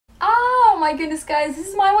my goodness, guys, this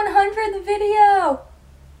is my 100th video!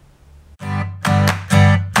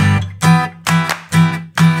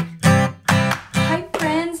 Hi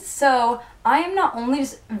friends, so I am not only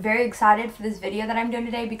just very excited for this video that I'm doing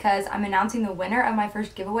today because I'm announcing the winner of my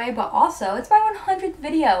first giveaway, but also it's my 100th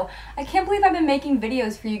video. I can't believe I've been making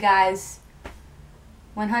videos for you guys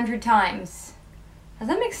 100 times. Does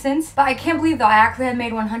that make sense? But I can't believe though I actually have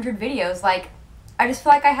made 100 videos. Like, I just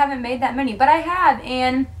feel like I haven't made that many, but I have,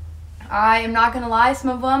 and I am not gonna lie, some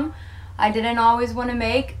of them I didn't always want to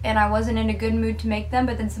make and I wasn't in a good mood to make them,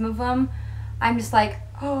 but then some of them I'm just like,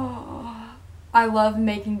 oh, I love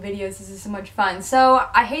making videos, this is so much fun. So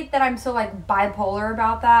I hate that I'm so like bipolar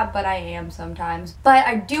about that, but I am sometimes. But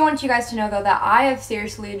I do want you guys to know though that I have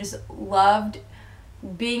seriously just loved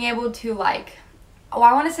being able to like, oh,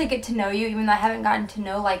 I want to say get to know you, even though I haven't gotten to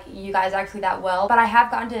know like you guys actually that well, but I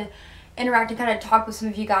have gotten to interact and kind of talk with some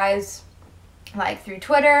of you guys like through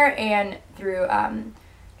Twitter and through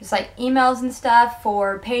just like emails and stuff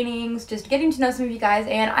for paintings, just getting to know some of you guys.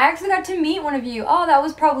 And I actually got to meet one of you. Oh, that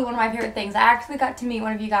was probably one of my favorite things. I actually got to meet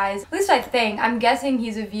one of you guys. At least I think. I'm guessing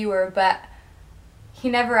he's a viewer, but he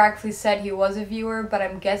never actually said he was a viewer, but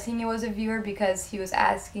I'm guessing he was a viewer because he was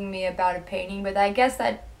asking me about a painting, but I guess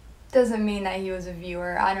that doesn't mean that he was a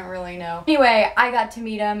viewer. I don't really know. Anyway, I got to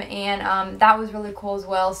meet him, and that was really cool as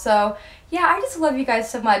well. So yeah, I just love you guys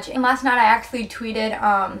so much. And last night I actually tweeted,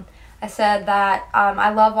 I said that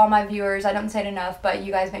I love all my viewers. I don't say it enough, but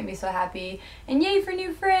you guys make me so happy. And yay for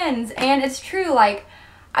new friends. And it's true, like,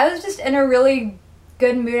 I was just in a really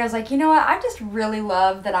good mood. I was like, you know what, I just really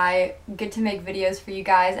love that I get to make videos for you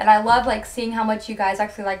guys. And I love like seeing how much you guys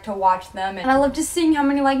actually like to watch them. And I love just seeing how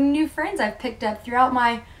many like new friends I've picked up throughout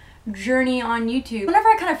my journey on YouTube. Whenever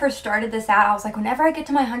I kind of first started this out, I was like, whenever I get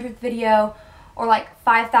to my 100th video or like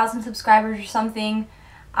 5,000 subscribers or something,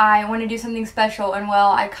 I want to do something special. And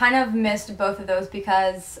well, I kind of missed both of those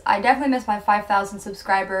because I definitely missed my 5,000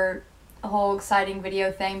 subscriber whole exciting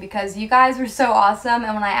video thing because you guys were so awesome.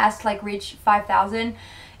 And when I asked to like reach 5,000,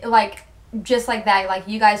 it like just like that, like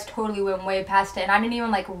you guys totally went way past it, and I didn't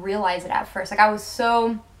even like realize it at first. Like I was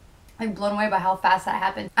so like blown away by how fast that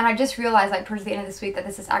happened. And I just realized like towards the end of this week that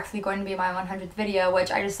this is actually going to be my 100th video, which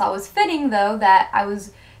I just thought was fitting though that I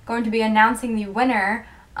was going to be announcing the winner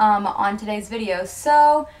on today's video.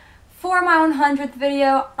 So for my 100th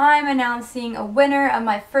video, I'm announcing a winner of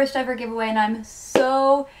my first ever giveaway, and I'm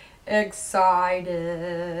so excited.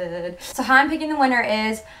 So how I'm picking the winner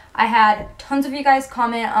is I had tons of you guys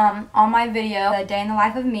comment on my video, The Day in the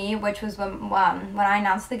Life of Me, which was when I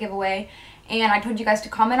announced the giveaway. And I told you guys to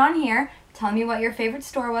comment on here, tell me what your favorite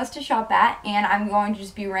store was to shop at, and I'm going to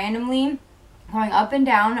just be randomly going up and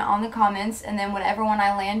down on the comments, and then whatever one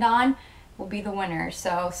I land on will be the winner.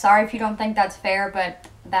 So sorry if you don't think that's fair, but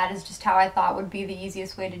that is just how I thought would be the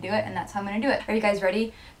easiest way to do it, and that's how I'm going to do it. Are you guys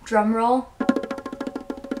ready? Drum roll.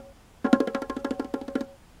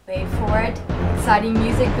 Wait for it. Exciting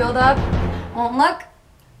music build up. Won't look.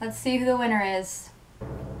 Let's see who the winner is.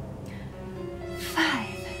 5,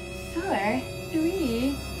 4,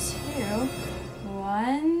 3, 2,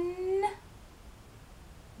 1.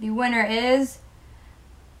 The winner is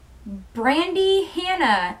Brandy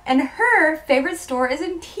Hannah, and her favorite store is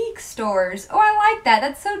antique stores. Oh, I like that.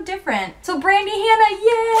 That's so different. So Brandy Hannah,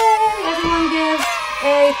 yay! Everyone give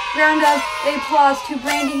a round of applause to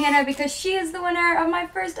Brandy Hannah because she is the winner of my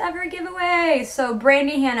first ever giveaway. So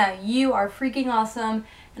Brandy Hannah, you are freaking awesome,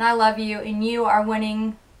 and I love you, and you are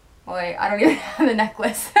winning. Wait, I don't even have the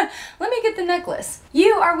necklace. Let me get the necklace.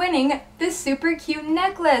 You are winning this super cute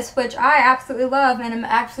necklace, which I absolutely love, and I'm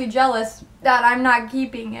actually jealous that I'm not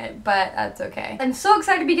keeping it, but that's okay. I'm so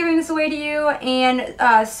excited to be giving this away to you,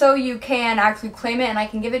 and so you can actually claim it and I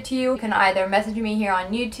can give it to you. You can either message me here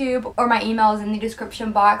on YouTube, or my email is in the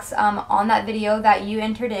description box on that video that you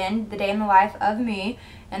entered in, The Day in the Life of Me,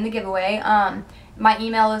 and the giveaway. My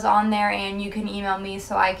email is on there, and you can email me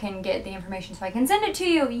so I can get the information so I can send it to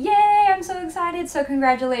you. Yay! I'm so excited. So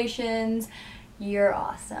congratulations. You're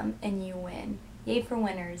awesome, and you win. Yay for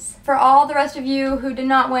winners. For all the rest of you who did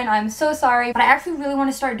not win, I'm so sorry. But I actually really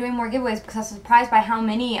want to start doing more giveaways because I was surprised by how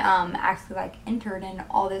many actually like entered in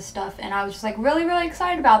all this stuff, and I was just like really, really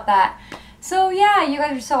excited about that. So yeah, you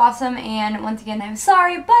guys are so awesome, and once again, I'm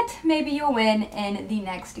sorry, but maybe you'll win in the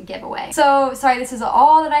next giveaway. So sorry, this is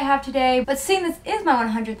all that I have today, but seeing this is my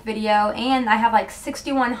 100th video, and I have like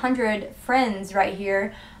 6,100 friends right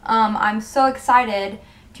here, I'm so excited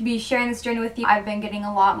to be sharing this journey with you. I've been getting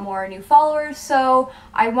a lot more new followers, so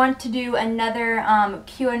I want to do another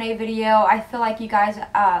Q&A video. I feel like you guys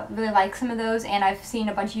really like some of those, and I've seen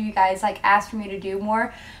a bunch of you guys like ask for me to do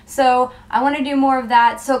more. So I want to do more of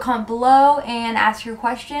that. So comment below and ask your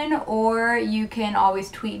question, or you can always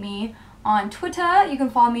tweet me on Twitter. You can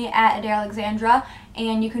follow me at @AdaireAlexandra,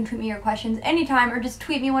 and you can tweet me your questions anytime, or just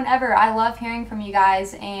tweet me whenever. I love hearing from you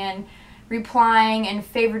guys and replying and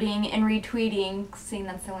favoriting and retweeting, seeing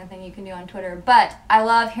that's the only thing you can do on Twitter, but I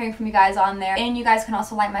love hearing from you guys on there. And you guys can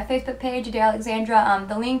also like my Facebook page, @AdaireAlexandra.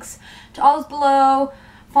 The links to all is below.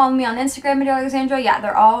 Follow me on Instagram, @AdaireAlexandra. Yeah,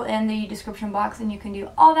 they're all in the description box, and you can do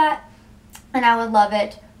all that, and I would love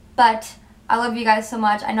it. But I love you guys so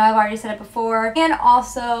much. I know I've already said it before. And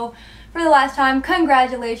also, for the last time,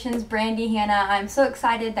 congratulations, Brandy Hannah. I'm so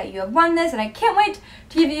excited that you have won this, and I can't wait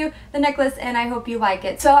to give you the necklace, and I hope you like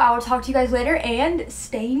it. So I will talk to you guys later, and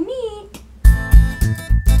stay neat.